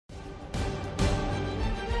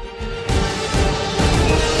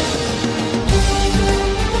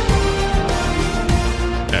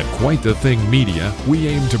Quite the Thing Media, we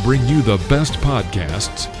aim to bring you the best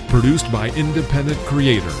podcasts produced by independent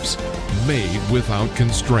creators, made without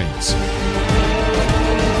constraints.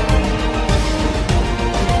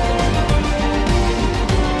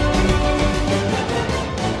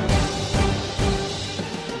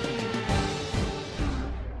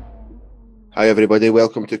 Hi everybody,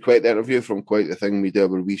 welcome to Quite the Interview from Quite the Thing Media,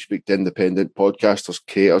 where we speak to independent podcasters,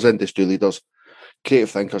 creators, industry leaders,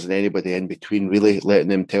 creative thinkers and anybody in between, really letting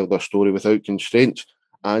them tell their story without constraints.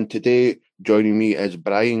 And today joining me is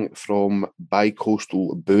Bryan from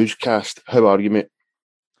Bicoastal Boozecast. How are you, mate?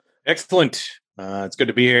 Excellent. It's good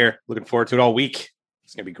to be here. Looking forward to it all week.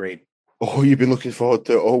 It's going to be great. Oh, you've been looking forward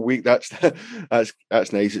to it all week. That's nice.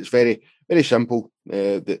 It's very, very simple.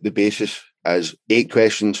 The basis is 8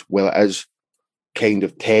 questions. Well, it is kind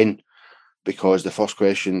of 10, because the first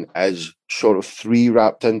question is sort of 3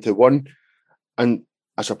 wrapped into 1. And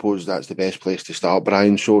I suppose that's the best place to start,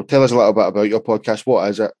 Bryan. So tell us a little bit about your podcast. What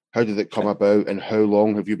is it? How did it come about? And how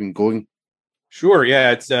long have you been going? Sure.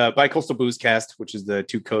 Yeah, it's Bicoastal Boozecast, which is the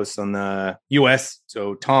 2 coasts on the U.S.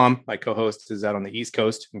 So Tom, my co-host, is out on the East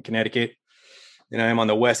Coast in Connecticut, and I am on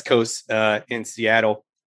the West Coast in Seattle.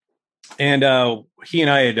 And he and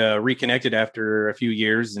I had reconnected after a few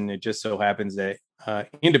years, and it just so happens that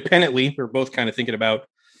independently, we're both kind of thinking about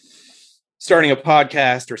starting a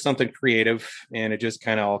podcast or something creative, and it just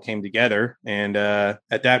kind of all came together. And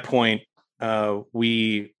at that point,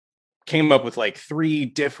 we came up with like 3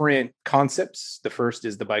 different concepts. The first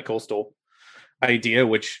is the bicoastal idea,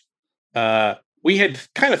 which we had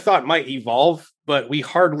kind of thought might evolve, but we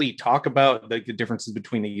hardly talk about the differences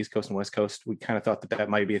between the East Coast and West Coast. We kind of thought that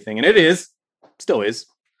might be a thing, and it is, still is.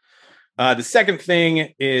 The second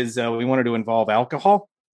thing is we wanted to involve alcohol.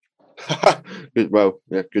 Good, well,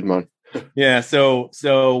 yeah, good man. Yeah, so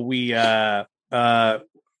we tried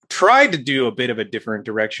to do a bit of a different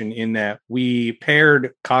direction in that we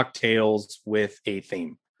paired cocktails with a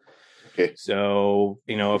theme. Okay. So,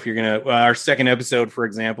 if you're going to, our second episode, for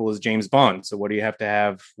example, is James Bond. So what do you have to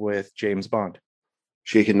have with James Bond?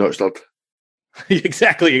 Shaken, not stirred.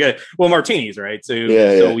 Exactly. You got martinis, right? So,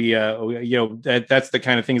 yeah. we that's the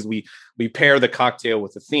kind of things we pair the cocktail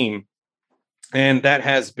with a theme. And that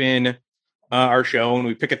has been our show, and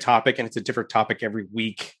we pick a topic, and it's a different topic every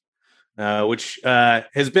week, which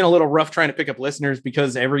has been a little rough trying to pick up listeners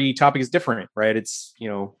because every topic is different, right? It's,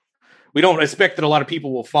 we don't expect that a lot of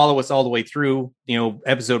people will follow us all the way through,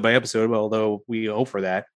 episode by episode, although we hope for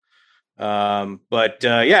that.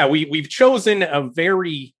 We've chosen a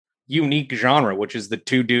very unique genre, which is the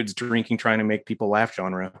 2 dudes drinking, trying to make people laugh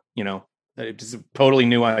genre. It's a totally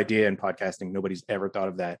new idea in podcasting. Nobody's ever thought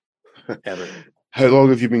of that, ever. How long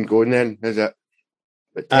have you been going then? Is it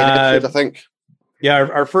 10 episodes, I think? Yeah,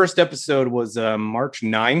 our first episode was March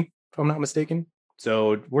 9, if I'm not mistaken.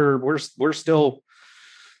 So we're still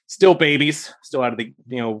babies, still out of the,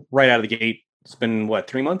 right out of the gate. It's been what,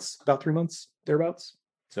 3 months? About 3 months, thereabouts.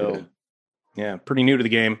 So yeah, pretty new to the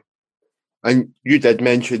game. And you did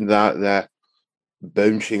mention that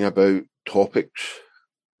bouncing about topics.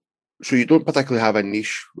 So you don't particularly have a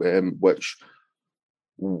niche, which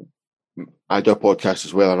I do a podcast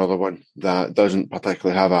as well, another one that doesn't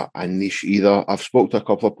particularly have a niche either. I've spoken to a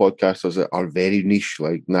couple of podcasters that are very niche,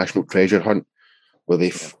 like National Treasure Hunt, where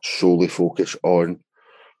they solely focus on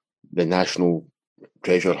the National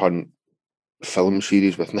Treasure Hunt film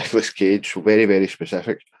series with Nicolas Cage. So very, very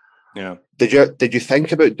specific. Yeah. Did you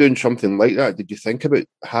think about doing something like that? Did you think about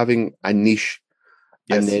having a niche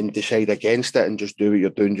and then decide against it and just do what you're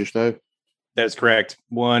doing just now? That's correct.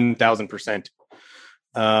 1,000%.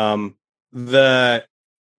 The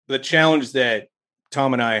challenge that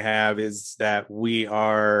Tom and I have is that we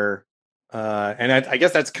are, and I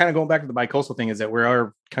guess that's kind of going back to the bicoastal thing, is that we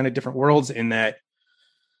are kind of different worlds in that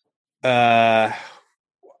I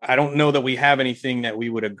don't know that we have anything that we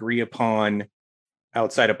would agree upon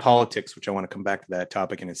outside of politics, which I want to come back to that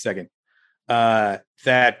topic in a second,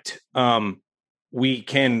 that we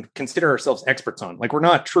can consider ourselves experts on. Like, we're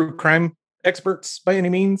not true crime experts by any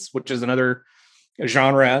means, which is another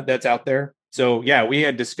genre that's out there. So yeah, we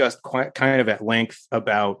had discussed quite kind of at length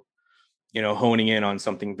about, honing in on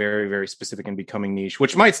something very, very specific and becoming niche,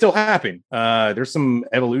 which might still happen. There's some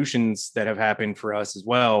evolutions that have happened for us as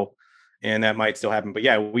well, and that might still happen. But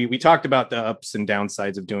yeah, we talked about the ups and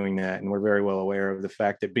downsides of doing that, and we're very well aware of the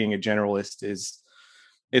fact that being a generalist it's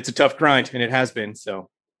a tough grind, and it has been. So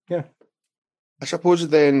yeah. I suppose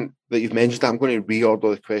then that you've mentioned that, I'm going to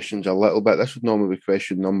reorder the questions a little bit. This would normally be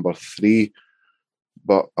question number 3,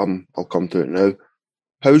 but I'll come to it now.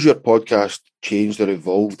 how's your podcast changed or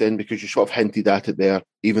evolved then? Because you sort of hinted at it there,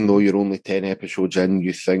 even though you're only 10 episodes in,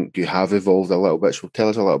 you think you have evolved a little bit. So tell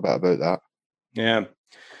us a little bit about that. Yeah.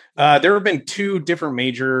 There have been two different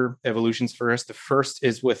major evolutions for us. The first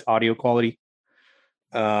is with audio quality.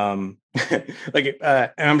 And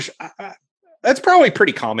that's probably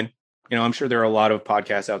pretty common. I'm sure there are a lot of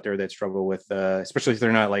podcasts out there that struggle with, especially if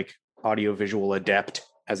they're not like audio visual adept,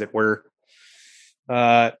 as it were.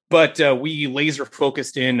 But we laser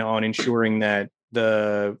focused in on ensuring that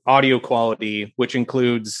the audio quality, which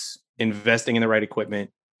includes investing in the right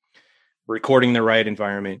equipment, recording the right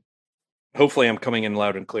environment. Hopefully I'm coming in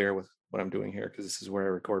loud and clear with what I'm doing here, because this is where I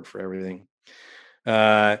record for everything.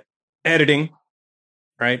 Editing,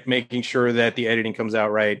 right? Making sure that the editing comes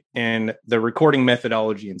out right, and the recording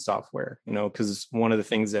methodology and software, because one of the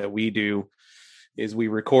things that we do is we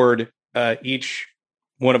record, each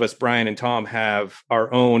one of us, Bryan and Tom, have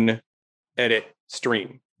our own edit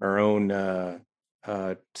stream, our own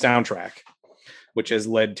soundtrack, which has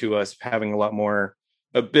led to us having a lot more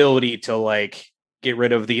ability to like get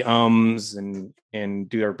rid of the ums and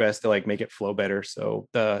do our best to like make it flow better. So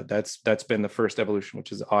that's been the first evolution,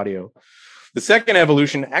 which is audio. The second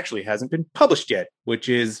evolution actually hasn't been published yet, which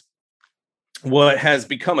is what has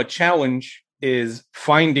become a challenge, is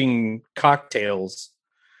finding cocktails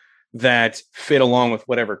that fit along with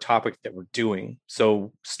whatever topic that we're doing.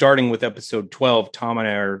 So starting with episode 12, Tom and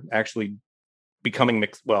I are actually becoming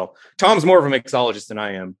Tom's more of a mixologist than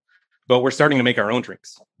I am, but we're starting to make our own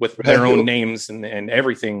drinks with their own names and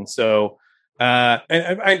everything. So,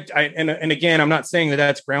 and again, I'm not saying that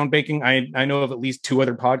that's groundbreaking. I know of at least two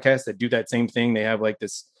other podcasts that do that same thing. They have like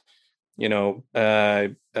this,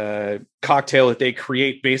 cocktail that they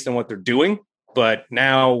create based on what they're doing. But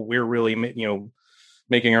now we're really, making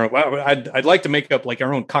our own. I'd like to make up like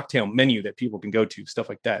our own cocktail menu that people can go to, stuff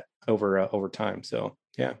like that over time. So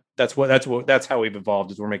yeah, that's how we've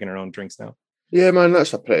evolved, is we're making our own drinks now. Yeah, man,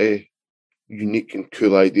 that's a pretty unique and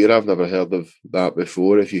cool idea. I've never heard of that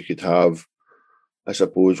before. If you could have, I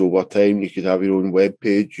suppose, over time, you could have your own web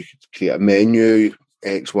page, you could create a menu,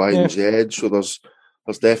 X, Y, and Z. So there's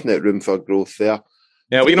definite room for growth there.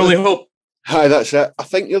 Yeah, we can only hope. Hi, that's it. I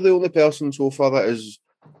think you're the only person so far that has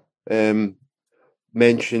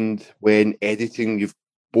mentioned when editing, do you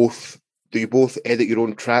both edit your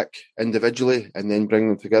own track individually and then bring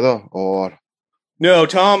them together, or? No,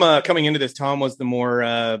 Tom, coming into this, Tom was the more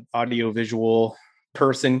audio visual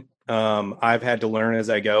person. I've had to learn as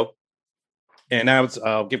I go. And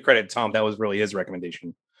I'll give credit to Tom. That was really his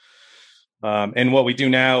recommendation. And what we do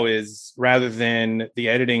now is, rather than the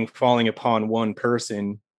editing falling upon one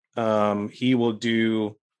person, he will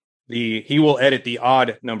edit the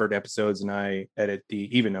odd numbered episodes and I edit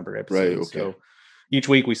the even numbered episodes. Right, okay. So each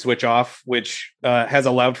week we switch off, which has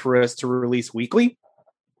allowed for us to release weekly.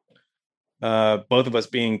 Both of us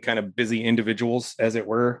being kind of busy individuals, as it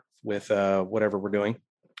were, with whatever we're doing.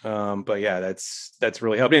 But yeah, that's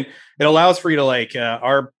really helped. And it allows for you to like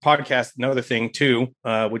our podcast. Another thing too,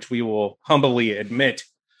 which we will humbly admit,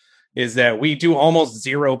 is that we do almost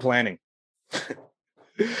zero planning.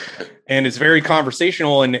 And it's very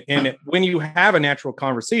conversational. And when you have a natural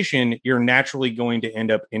conversation, you're naturally going to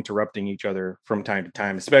end up interrupting each other from time to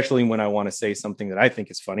time, especially when I want to say something that I think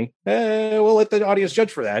is funny. We'll let the audience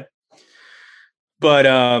judge for that.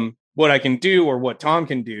 But what I can do, or what Tom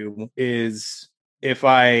can do, is if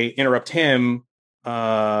I interrupt him,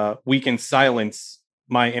 we can silence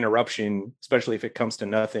my interruption, especially if it comes to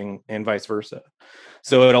nothing, and vice versa.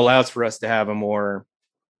 So it allows for us to have a more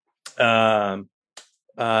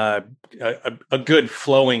a good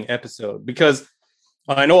flowing episode, because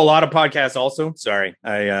I know a lot of podcasts also. Sorry,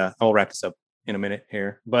 I'll wrap this up in a minute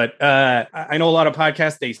here, but I know a lot of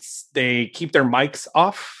podcasts, they keep their mics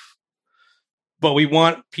off, but we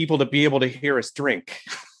want people to be able to hear us drink.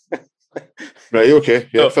 Right. Okay.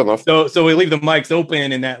 Yeah. Fair enough. So we leave the mics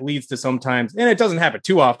open, and that leads to sometimes, and it doesn't happen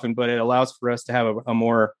too often, but it allows for us to have a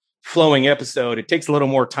more flowing episode. It takes a little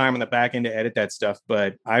more time on the back end to edit that stuff,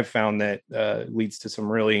 but I've found that leads to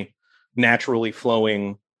some really naturally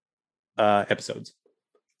flowing episodes.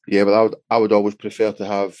 Yeah, but I would always prefer to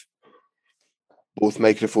have both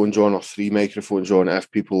microphones on, or three microphones on,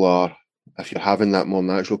 if you're having that more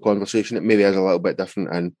natural conversation. It maybe is a little bit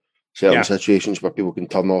different in certain situations where people can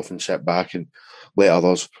turn off and sit back and let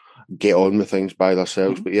others get on with things by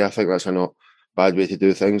themselves. Mm-hmm. But yeah, I think that's a not bad way to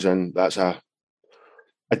do things, and that's a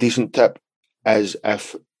decent tip, is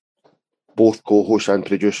if both co-hosts and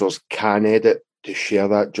producers can edit, to share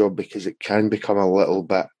that job, because it can become a little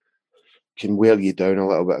bit, can wear you down a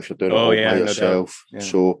little bit if you're doing it all by yourself. No.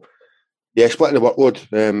 So yeah, splitting the workload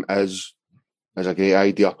is a great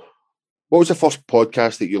idea. What was the first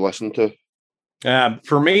podcast that you listened to?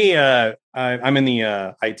 For me, I'm in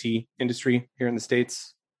the IT industry here in the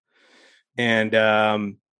States. And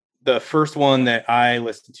the first one that I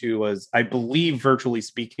listened to was, I believe, Virtually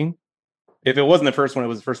Speaking. If it wasn't the first one, it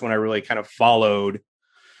was the first one I really kind of followed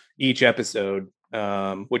each episode,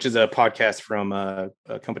 which is a podcast from a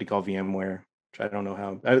company called VMware, which I don't know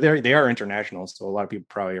how. They are international, so a lot of people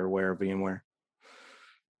probably are aware of VMware.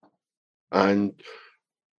 And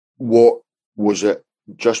what was it,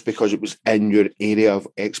 just because it was in your area of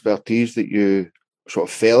expertise, that you sort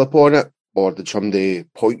of fell upon it? Or did somebody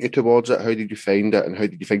point you towards it? How did you find it, and how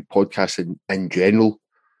did you find podcasting in general?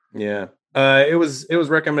 Yeah, it was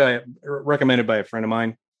recommended by a friend of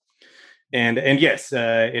mine, and yes,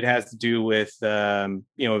 it has to do with it.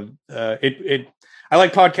 I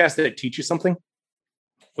like podcasts that teach you something,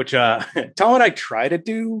 which Tom and I try to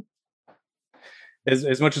do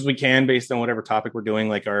as much as we can based on whatever topic we're doing.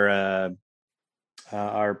 Like our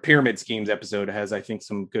pyramid schemes episode has, I think,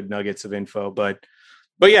 some good nuggets of info, but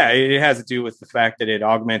yeah, it has to do with the fact that it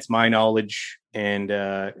augments my knowledge, and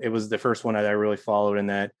it was the first one that I really followed. In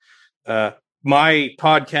that, my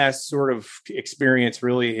podcast sort of experience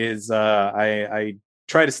really is, I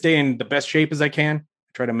try to stay in the best shape as I can. I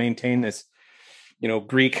try to maintain this,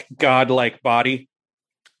 Greek godlike body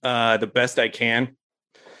the best I can.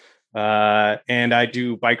 And I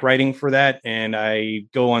do bike riding for that, and I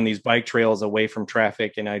go on these bike trails away from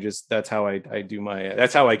traffic, and that's how I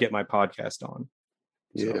get my podcast on.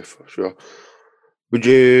 Yeah, for sure. Would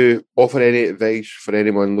you offer any advice for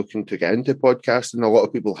anyone looking to get into podcasting? A lot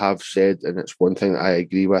of people have said, and it's one thing that I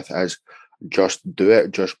agree with, is just do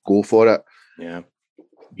it, just go for it. Yeah.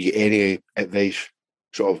 Any advice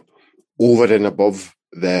sort of over and above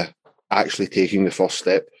the actually taking the first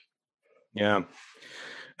step? Yeah.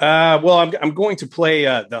 Well, I'm going to play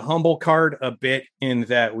the humble card a bit, in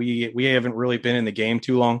that we haven't really been in the game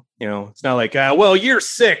too long. It's not like, well, year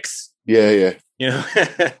 6. Yeah.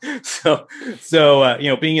 So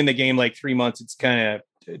being in the game like 3 months, it's kind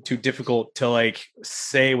of too difficult to like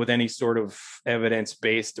say with any sort of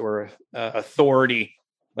evidence-based or authority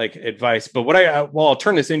like advice. But what I'll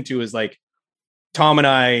turn this into is, like, Tom and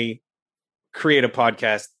I create a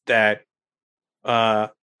podcast that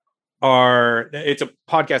it's a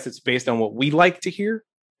podcast that's based on what we like to hear.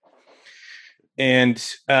 And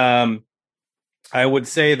I would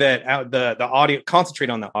say that the audio, concentrate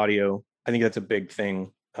on the audio. I think that's a big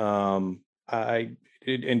thing. And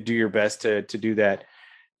do your best to do that.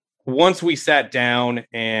 Once we sat down,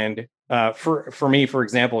 and for me, for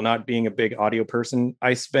example, not being a big audio person,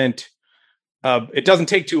 I spent it doesn't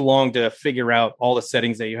take too long to figure out all the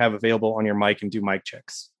settings that you have available on your mic and do mic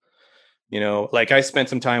checks. Like, I spent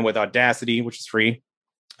some time with Audacity, which is free.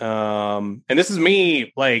 And this is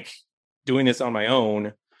me like doing this on my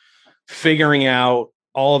own, figuring out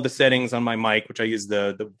all of the settings on my mic, which I use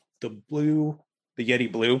the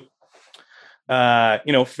Yeti Blue.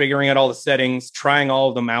 Figuring out all the settings, trying all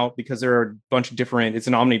of them out, because there are a bunch of different, it's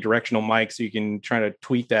an omnidirectional mic, so you can try to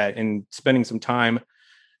tweak that, and spending some time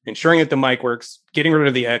ensuring that the mic works, getting rid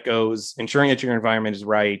of the echoes, ensuring that your environment is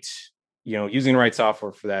right, using the right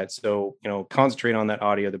software for that. So, concentrate on that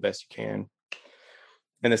audio the best you can.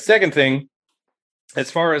 And the second thing,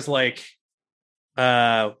 as far as like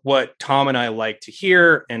what Tom and I like to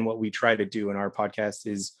hear and what we try to do in our podcast,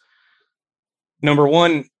 is, number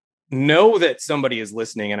one, know that somebody is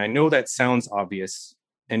listening. And I know that sounds obvious,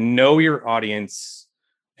 and know your audience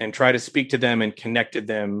and try to speak to them and connect to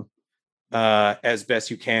them as best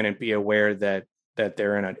you can, and be aware that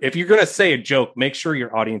they're in it. If you're going to say a joke, make sure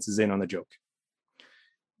your audience is in on the joke.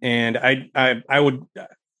 And I'm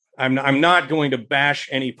not going to bash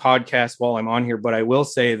any podcast while I'm on here, but I will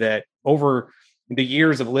say that over the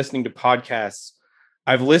years of listening to podcasts,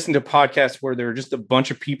 I've listened to podcasts where there are just a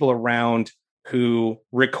bunch of people around who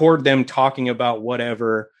record them talking about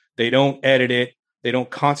whatever. They don't edit it. They don't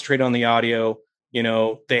concentrate on the audio.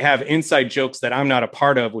 They have inside jokes that I'm not a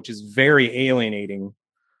part of, which is very alienating.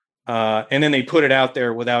 And then they put it out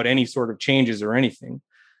there without any sort of changes or anything.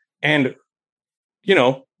 And,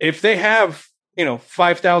 if they have,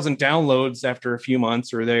 5,000 downloads after a few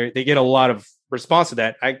months, or they get a lot of response to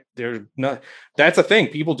that, that's a thing.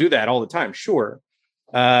 People do that all the time. Sure.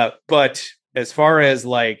 But as far as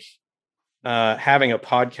like having a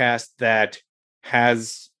podcast that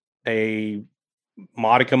has a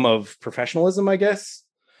modicum of professionalism, I guess,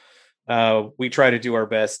 we try to do our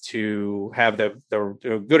best to have the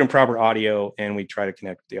good and proper audio, and we try to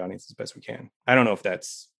connect with the audience as best we can. I don't know if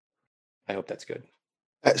I hope that's good.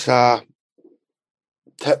 It's a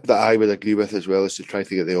tip that I would agree with as well, is to try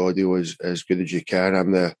to get the audio as good as you can.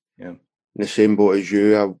 I'm the in the same boat as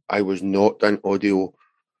you. I was not an audio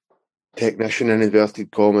technician in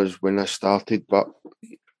inverted commas when I started, but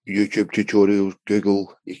YouTube tutorials,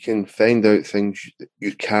 Google, you can find out things.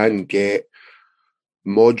 You can get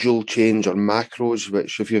module change or macros,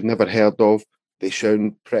 which if you've never heard of, they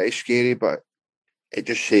sound pretty scary, but it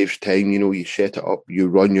just saves time. You set it up, you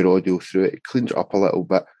run your audio through it, it cleans it up a little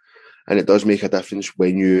bit, and it does make a difference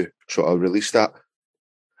when you sort of release that.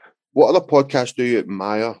 What other podcasts do you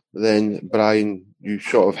admire then, Brian? You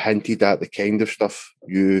sort of hinted at the kind of stuff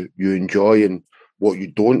you enjoy and what you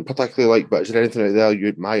don't particularly like, but is there anything out there you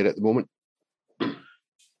admire at the moment?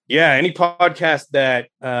 Yeah, any podcast that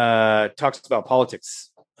talks about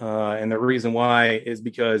politics. And the reason why is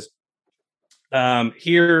because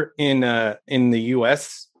here in the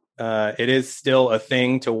US, it is still a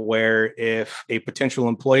thing to where if a potential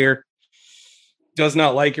employer does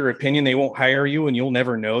not like your opinion, they won't hire you, and you'll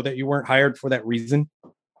never know that you weren't hired for that reason.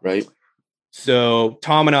 Right. So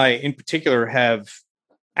Tom and I in particular have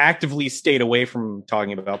actively stayed away from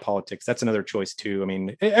talking about politics. That's another choice too. I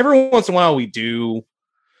mean, every once in a while we do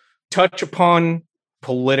touch upon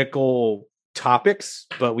political topics,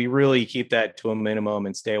 but we really keep that to a minimum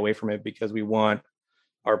and stay away from it because we want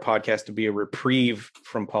our podcast to be a reprieve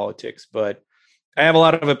from politics. But I have a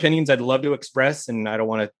lot of opinions I'd love to express, and I don't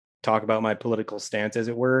want to talk about my political stance, as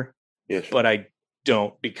it were. Yes. But I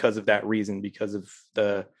don't, because of that reason, because of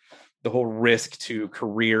the whole risk to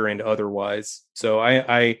career and otherwise. So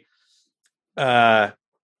that's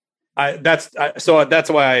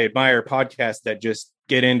why I admire podcasts that just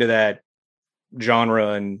get into that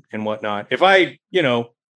genre and whatnot. If I,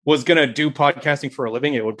 was going to do podcasting for a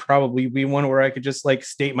living, it would probably be one where I could just like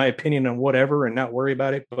state my opinion on whatever and not worry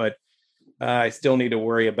about it. But I still need to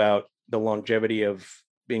worry about the longevity of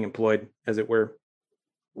being employed, as it were.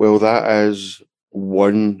 Well, that is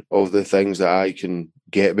one of the things that I can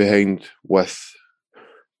get behind with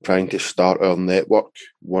trying to start our network.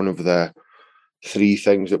 One of the three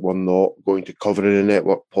things that we're not going to cover in the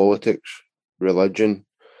network: politics, religion,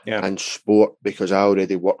 and sport, because I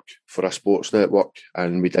already work for a sports network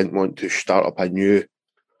and we didn't want to start up a new.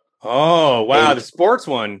 Oh, wow. The sports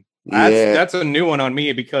one. That's a new one on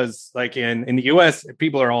me, because like in the US,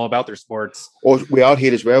 people are all about their sports. Oh, we are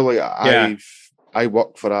here as well. Like I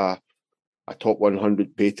work for a top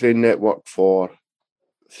 100 Patreon network for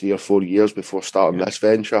 3 or 4 years before starting this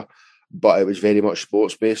venture, but it was very much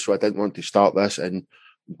sports based, so I didn't want to start this and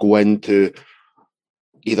go into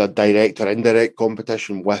either direct or indirect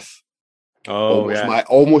competition with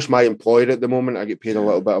almost my employer at the moment. I get paid a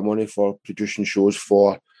little bit of money for producing shows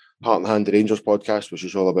for Heart and Hand Rangers podcast, which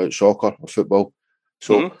is all about soccer or football.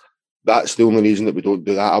 So that's the only reason that we don't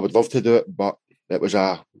do that. I would love to do it, but it was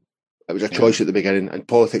a choice at the beginning. And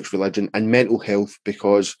politics, religion, and mental health,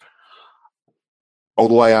 because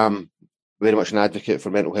although I am very much an advocate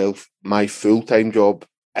for mental health, my full-time job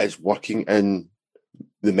is working in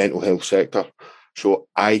the mental health sector. So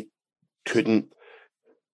I didn't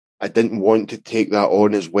want to take that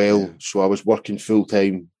on as well. Yeah. So I was working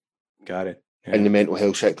full-time. Got it. In the mental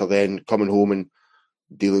health sector, then coming home and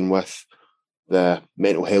dealing with the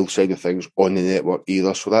mental health side of things on the network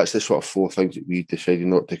either. So that's the sort of four things that we decided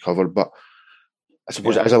not to cover. But I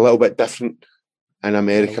suppose it is a little bit different in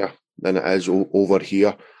America than it is over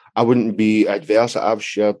here. I wouldn't be adverse. I've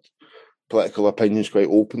shared political opinions quite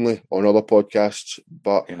openly on other podcasts,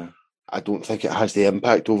 but I don't think it has the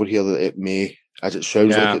impact over here that it may, as it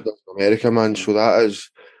sounds like it does in America, man. So that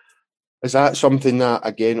is that something that,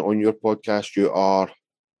 again, on your podcast, you are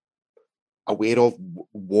aware of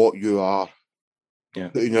what you are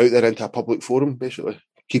putting out there into a public forum, basically,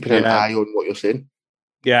 keeping an eye on what you're saying?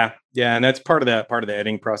 Yeah, and that's part of the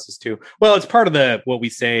editing process too. Well, it's part of the what we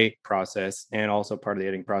say process, and also part of the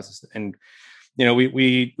editing process. And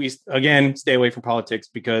we again stay away from politics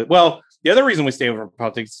because, well, the other reason we stay away from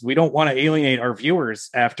politics is we don't want to alienate our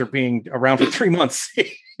viewers after being around for 3 months.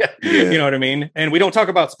 You know what I mean? And we don't talk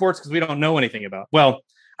about sports because we don't know anything about. Well,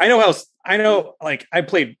 I know like I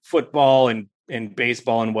played football and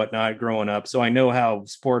baseball and whatnot growing up, so I know how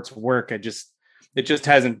sports work. It just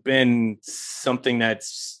hasn't been something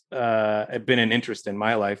that's been an interest in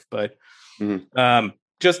my life. But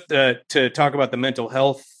just to talk about the mental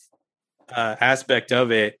health aspect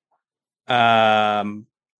of it,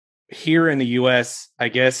 here in the US, I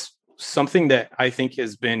guess something that I think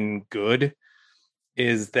has been good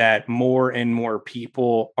is that more and more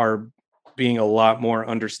people are being a lot more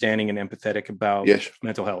understanding and empathetic about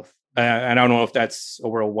mental health. And I don't know if that's a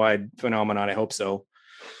worldwide phenomenon. I hope so.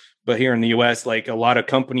 But here in the US, like a lot of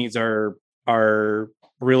companies are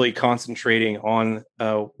really concentrating on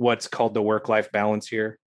what's called the work-life balance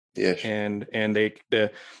here. Yes. And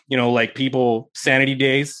like people, sanity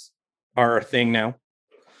days are a thing now.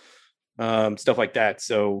 Stuff like that.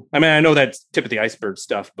 So, I mean, I know that's tip of the iceberg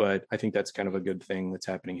stuff, but I think that's kind of a good thing that's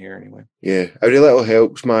happening here anyway. Yeah, every little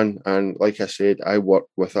helps, man. And like I said, I work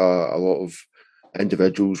with a lot of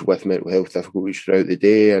individuals with mental health difficulties throughout the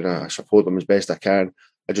day, and I support them as best I can.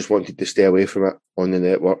 I just wanted to stay away from it on the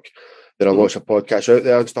network. There are lots of podcasts out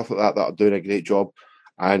there and stuff like that are doing a great job,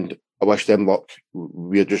 and I wish them luck.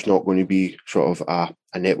 We're just not going to be sort of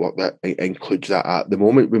a network that includes that at the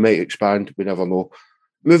moment. We might expand, we never know.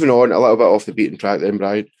 Moving on a little bit off the beaten track then,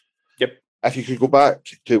 Bryan. Yep. If you could go back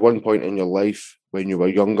to one point in your life when you were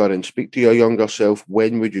younger and speak to your younger self,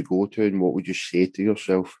 when would you go to and what would you say to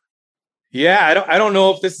yourself? Yeah, I don't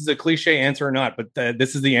know if this is a cliche answer or not, but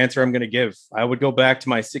this is the answer I'm going to give. I would go back to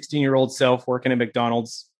my 16-year-old self working at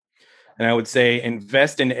McDonald's, and I would say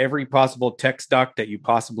invest in every possible tech stock that you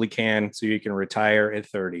possibly can so you can retire at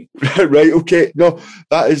 30. Right, okay. No,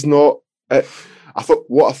 that is not it. I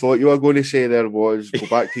thought you were going to say there was go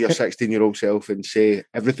back to your 16-year-old self and say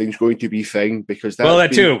everything's going to be fine, because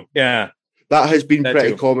too. Yeah. That has been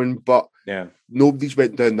pretty common, but yeah, nobody's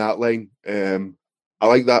went down that line. I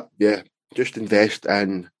like that. Yeah. Just invest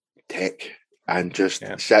in tech and just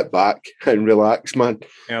sit back and relax, man.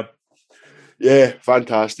 Yep. Yeah,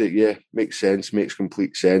 fantastic. Yeah, makes sense. Makes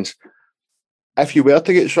complete sense. If you were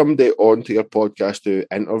to get somebody onto your podcast to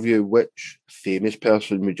interview, which famous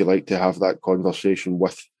person would you like to have that conversation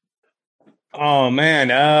with? Oh,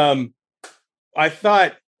 man. I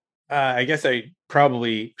thought, I guess I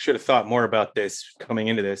probably should have thought more about this coming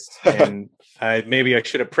into this. And maybe I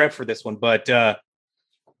should have prepped for this one. But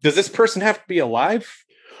does this person have to be alive?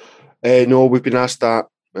 No, we've been asked that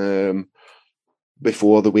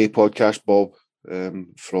before. The Way podcast, Bob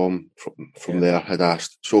from there had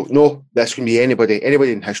asked. So no, this can be anybody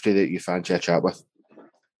in history that you fancy a chat with.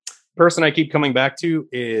 Person I keep coming back to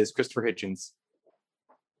is Christopher Hitchens.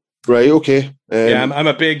 Right. Okay. I'm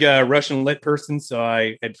a big Russian lit person, so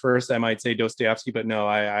at first I might say Dostoevsky, but no,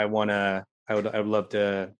 I would love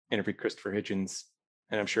to interview Christopher Hitchens,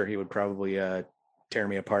 and I'm sure he would probably tear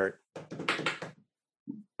me apart.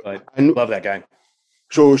 But I love that guy.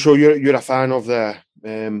 So you're a fan of the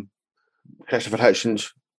Christopher Hitchens.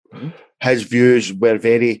 Mm-hmm. His views were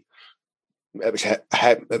very.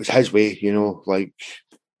 It was his way, you know, like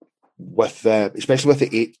with especially with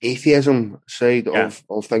the atheism side of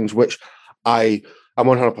things, which I'm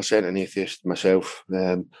 100% an atheist myself.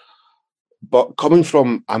 But coming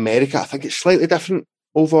from America, I think it's slightly different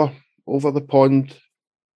over the pond.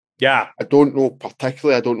 Yeah, I don't know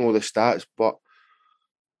particularly. I don't know the stats, but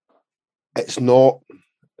it's not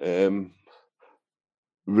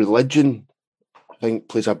religion. I think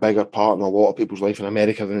plays a bigger part in a lot of people's life in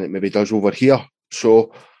America than it maybe does over here.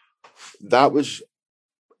 So that was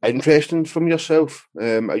interesting from yourself.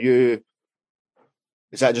 Is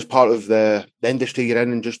that just part of the industry you're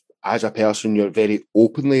in, and just as a person you're very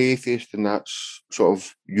openly atheist, and that's sort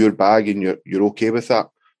of your bag and you're okay with that?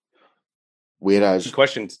 Whereas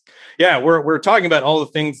questions, yeah, we're talking about all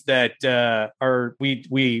the things that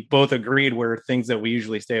we both agreed were things that we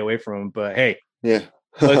usually stay away from. But hey, yeah,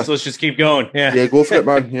 let's just keep going. Yeah, go for it,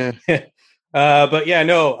 man. Yeah. But yeah,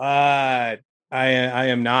 no, I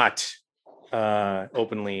am not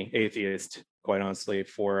openly atheist, quite honestly,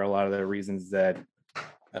 for a lot of the reasons that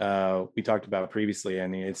we talked about previously. I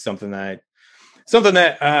mean, it's something that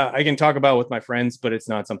I can talk about with my friends, but it's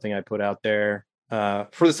not something I put out there.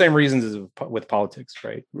 For the same reasons as with politics,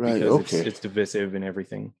 right? Right. Because it's divisive and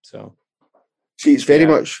everything. So, see, it's very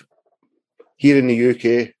much here in the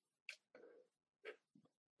UK.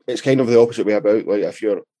 It's kind of the opposite way about. Like, if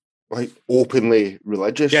you're like openly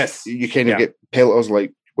religious, yes, you kind of get pelters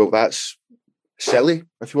like, "Well, that's silly,"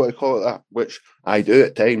 if you want to call it that, which I do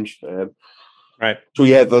at times. Right. So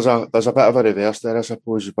yeah, there's a bit of a reverse there, I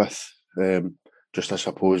suppose, with just I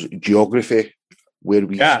suppose geography. Where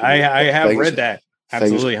we I have read that.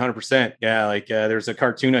 Absolutely, 100%. Yeah, like there's a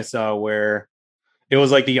cartoon I saw where it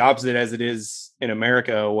was like the opposite as it is in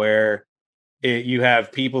America, where you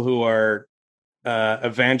have people who are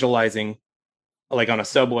evangelizing, like on a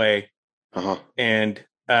subway, and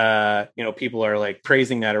people are like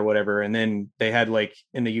praising that or whatever, and then they had like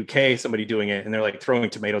in the UK somebody doing it, and they're like throwing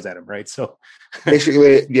tomatoes at him, right? So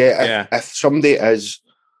basically, if somebody is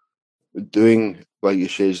doing, like you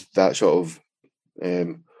says, that sort of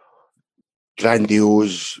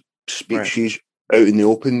grandiose speeches out in the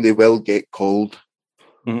open, they will get called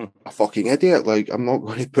a fucking idiot. Like, I'm not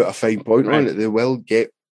going to put a fine point on it. They will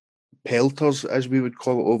get pelters, as we would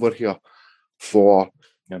call it over here, for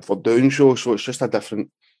doing so. So it's just a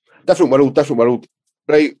different world.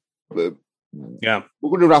 Right. Yeah. We're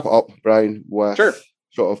going to wrap it up, Brian, with Sure.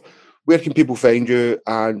 sort of where can people find you,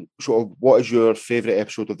 and sort of what is your favourite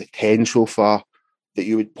episode of the 10 so far that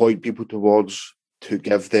you would point people towards to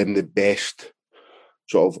give them the best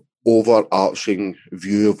sort of overarching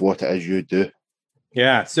view of what it is you do?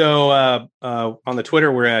 Yeah. So on the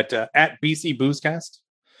Twitter, we're at BC Boozecast.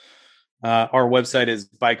 Our website is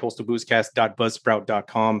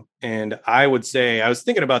bicoastalboozecast.buzzsprout.com. And I would say, I was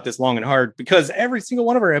thinking about this long and hard because every single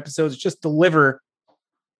one of our episodes just deliver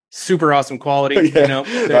super awesome quality. Yeah, you know,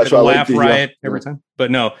 that's the what I like laugh to hear. riot every time.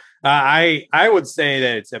 But no, I would say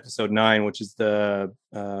that it's episode 9, which is the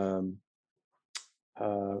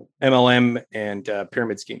MLM and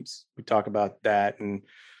pyramid schemes. We talk about that and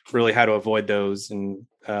really how to avoid those. And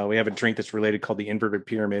we have a drink that's related called the inverted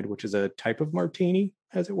pyramid, which is a type of martini,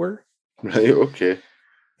 as it were. Right. Okay.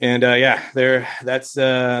 And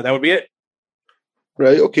that would be it.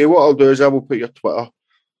 Right. Okay. What I'll do is I will put your Twitter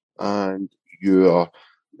and your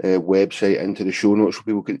website into the show notes so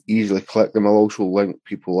people can easily click them. I'll also link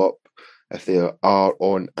people up if they are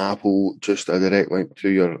on Apple, just a direct link to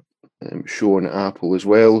your show on Apple as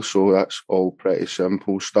well. So that's all pretty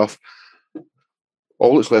simple stuff.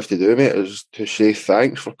 All that's left to do, mate, is to say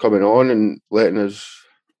thanks for coming on and letting us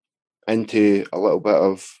into a little bit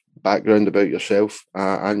of background about yourself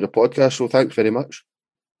and your podcast. So thanks very much.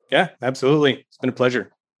 Yeah, absolutely. It's been a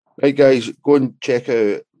pleasure. Right, guys, go and check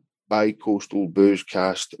out Bicoastal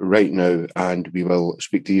Boozecast right now, and we will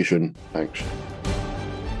speak to you soon. Thanks.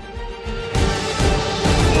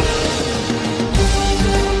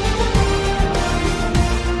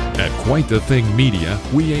 At Quite the Thing Media,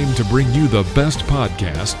 we aim to bring you the best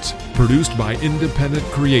podcasts produced by independent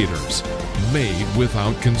creators, made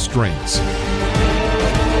without constraints.